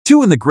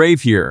2 in the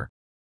grave here.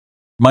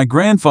 My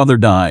grandfather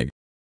died.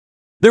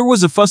 There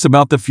was a fuss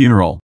about the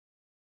funeral.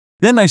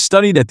 Then I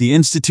studied at the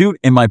institute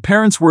and my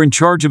parents were in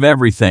charge of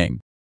everything.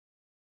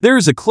 There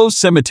is a close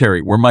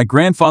cemetery where my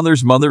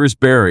grandfather's mother is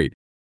buried.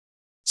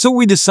 So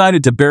we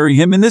decided to bury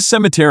him in this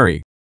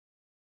cemetery.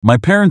 My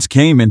parents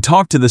came and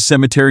talked to the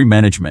cemetery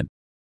management.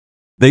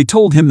 They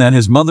told him that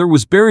his mother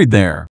was buried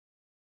there.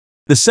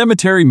 The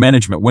cemetery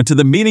management went to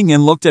the meeting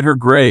and looked at her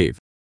grave.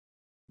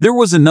 There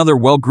was another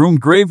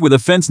well-groomed grave with a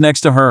fence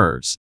next to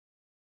hers.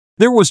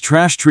 There was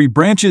trash tree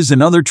branches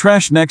and other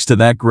trash next to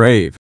that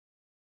grave.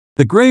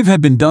 The grave had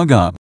been dug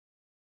up.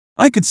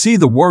 I could see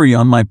the worry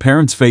on my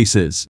parents'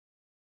 faces.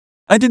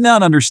 I did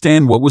not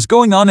understand what was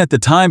going on at the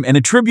time and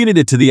attributed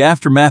it to the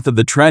aftermath of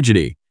the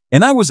tragedy,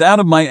 and I was out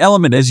of my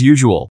element as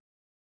usual.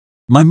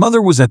 My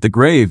mother was at the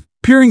grave,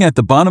 peering at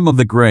the bottom of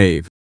the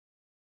grave.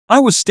 I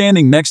was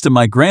standing next to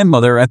my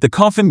grandmother at the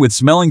coffin with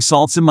smelling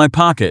salts in my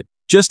pocket,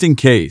 just in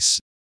case.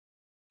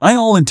 I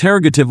all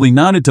interrogatively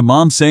nodded to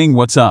Mom saying,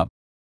 "What's up?"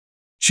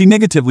 She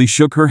negatively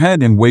shook her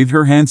head and waved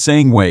her hand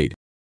saying, "Wait."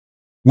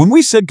 When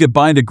we said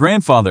goodbye to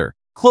grandfather,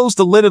 closed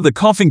the lid of the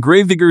coffin,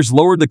 gravediggers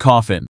lowered the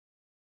coffin.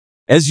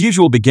 As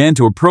usual, began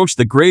to approach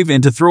the grave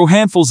and to throw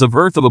handfuls of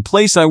earth of a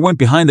place. I went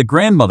behind the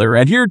grandmother,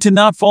 adhered to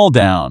not fall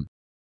down.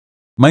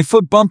 My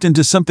foot bumped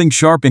into something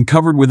sharp and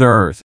covered with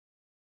earth.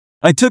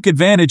 I took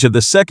advantage of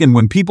the second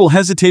when people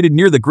hesitated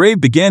near the grave,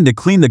 began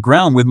to clean the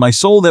ground with my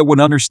soul that would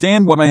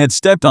understand what I had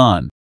stepped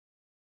on.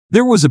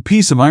 There was a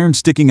piece of iron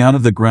sticking out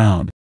of the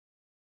ground.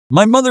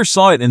 My mother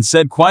saw it and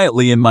said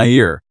quietly in my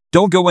ear,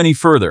 "Don't go any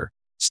further.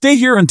 Stay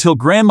here until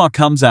Grandma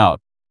comes out.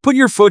 Put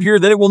your foot here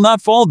that it will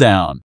not fall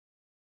down."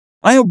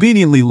 I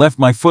obediently left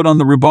my foot on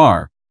the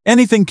rebar.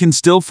 Anything can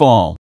still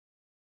fall.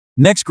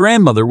 Next,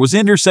 grandmother was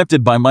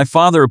intercepted by my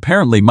father.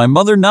 Apparently my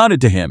mother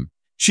nodded to him.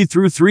 She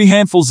threw 3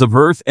 handfuls of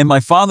earth and my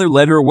father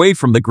led her away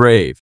from the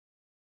grave.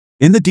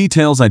 In the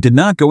details I did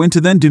not go into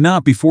then, do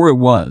not before it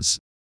was.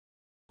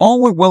 All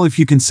went well, if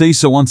you can say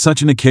so, on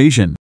such an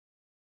occasion.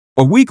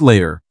 A week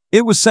later,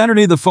 it was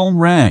Saturday, the phone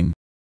rang.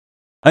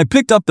 I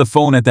picked up the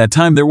phone. At that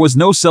time there was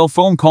no cell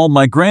phone. Called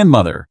my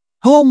grandmother.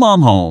 "Hello,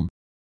 Mom, home?"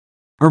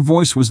 Her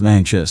voice was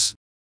anxious.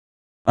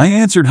 I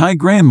answered, "Hi,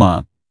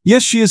 Grandma.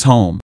 Yes, she is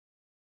home.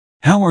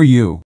 How are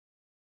you?"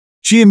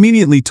 She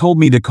immediately told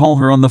me to call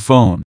her on the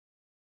phone.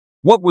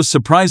 What was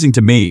surprising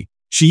to me,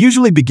 she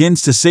usually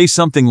begins to say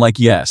something like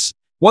 "Yes,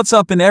 what's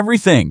up" and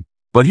everything,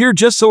 but here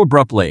just so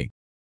abruptly.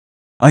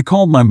 I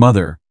called my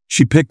mother.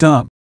 She picked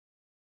up.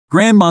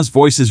 Grandma's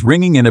voice is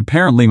ringing and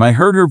apparently I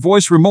heard her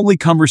voice remotely.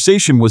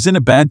 Conversation was in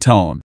a bad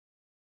tone.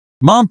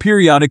 Mom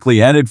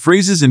periodically added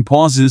phrases and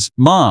pauses.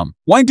 "Mom,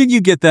 why did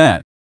you get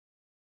that?"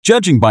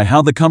 Judging by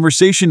how the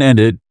conversation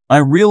ended, I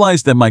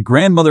realized that my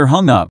grandmother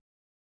hung up.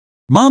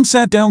 Mom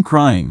sat down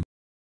crying.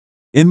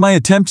 In my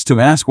attempts to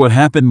ask what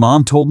happened,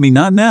 Mom told me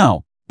not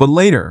now, but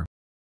later.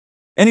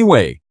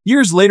 Anyway,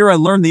 years later I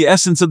learned the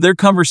essence of their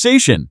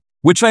conversation,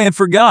 which I had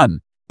forgotten,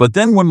 but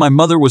then when my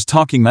mother was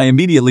talking I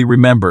immediately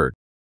remembered.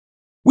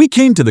 We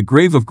came to the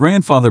grave of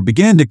grandfather,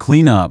 began to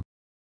clean up.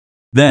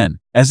 Then,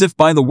 as if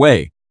by the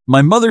way,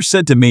 my mother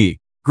said to me,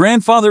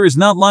 "Grandfather is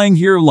not lying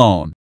here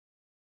alone."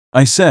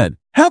 I said,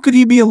 "How could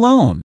he be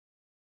alone?"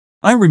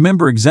 I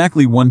remember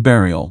exactly one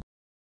burial.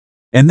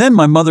 And then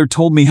my mother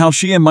told me how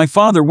she and my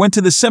father went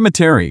to the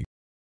cemetery.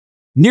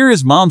 Near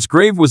his mom's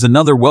grave was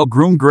another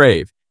well-groomed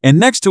grave, and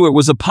next to it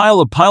was a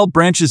pile of piled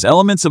branches,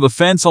 elements of a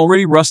fence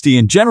already rusty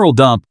and general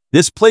dump.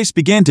 This place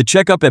began to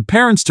check up at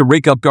parents to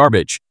rake up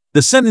garbage.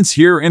 The sentence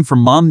here and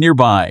from Mom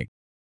nearby.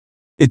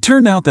 It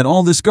turned out that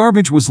all this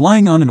garbage was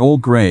lying on an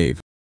old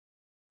grave.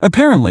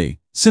 Apparently,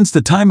 since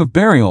the time of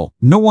burial,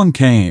 no one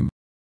came.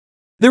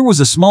 There was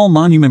a small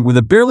monument with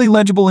a barely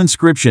legible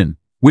inscription,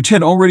 which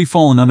had already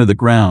fallen under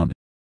the ground.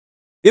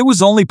 It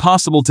was only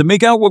possible to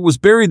make out what was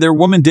buried there.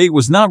 Woman date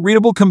was not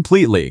readable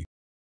completely.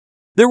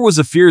 There was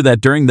a fear that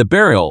during the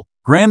burial,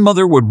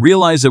 grandmother would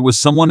realize it was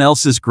someone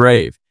else's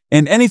grave,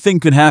 and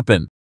anything could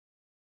happen.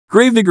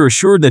 Gravedigger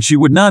assured that she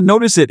would not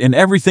notice it and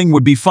everything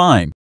would be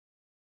fine.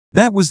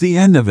 That was the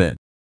end of it.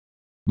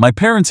 My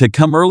parents had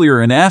come earlier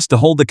and asked to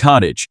hold the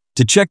cottage,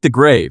 to check the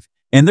grave,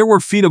 and there were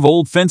feet of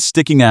old fence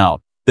sticking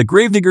out. The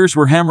gravediggers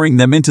were hammering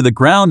them into the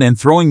ground and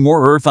throwing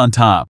more earth on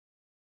top.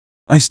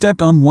 I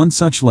stepped on one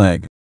such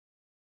leg.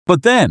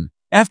 But then,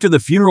 after the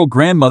funeral,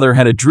 grandmother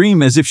had a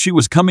dream as if she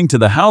was coming to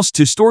the house.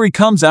 2 story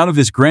comes out of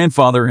his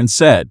grandfather and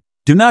said,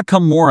 "Do not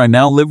come more, I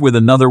now live with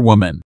another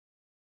woman."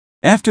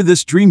 After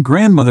this dream,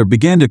 grandmother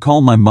began to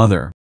call my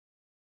mother.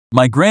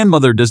 My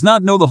grandmother does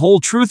not know the whole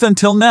truth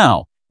until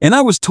now, and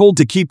I was told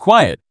to keep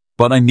quiet,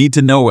 but I need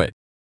to know it.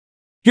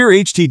 Here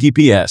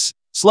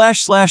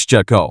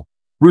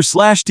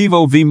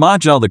https://jacko.ru/devo v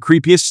majal, the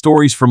creepiest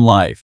stories from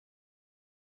life.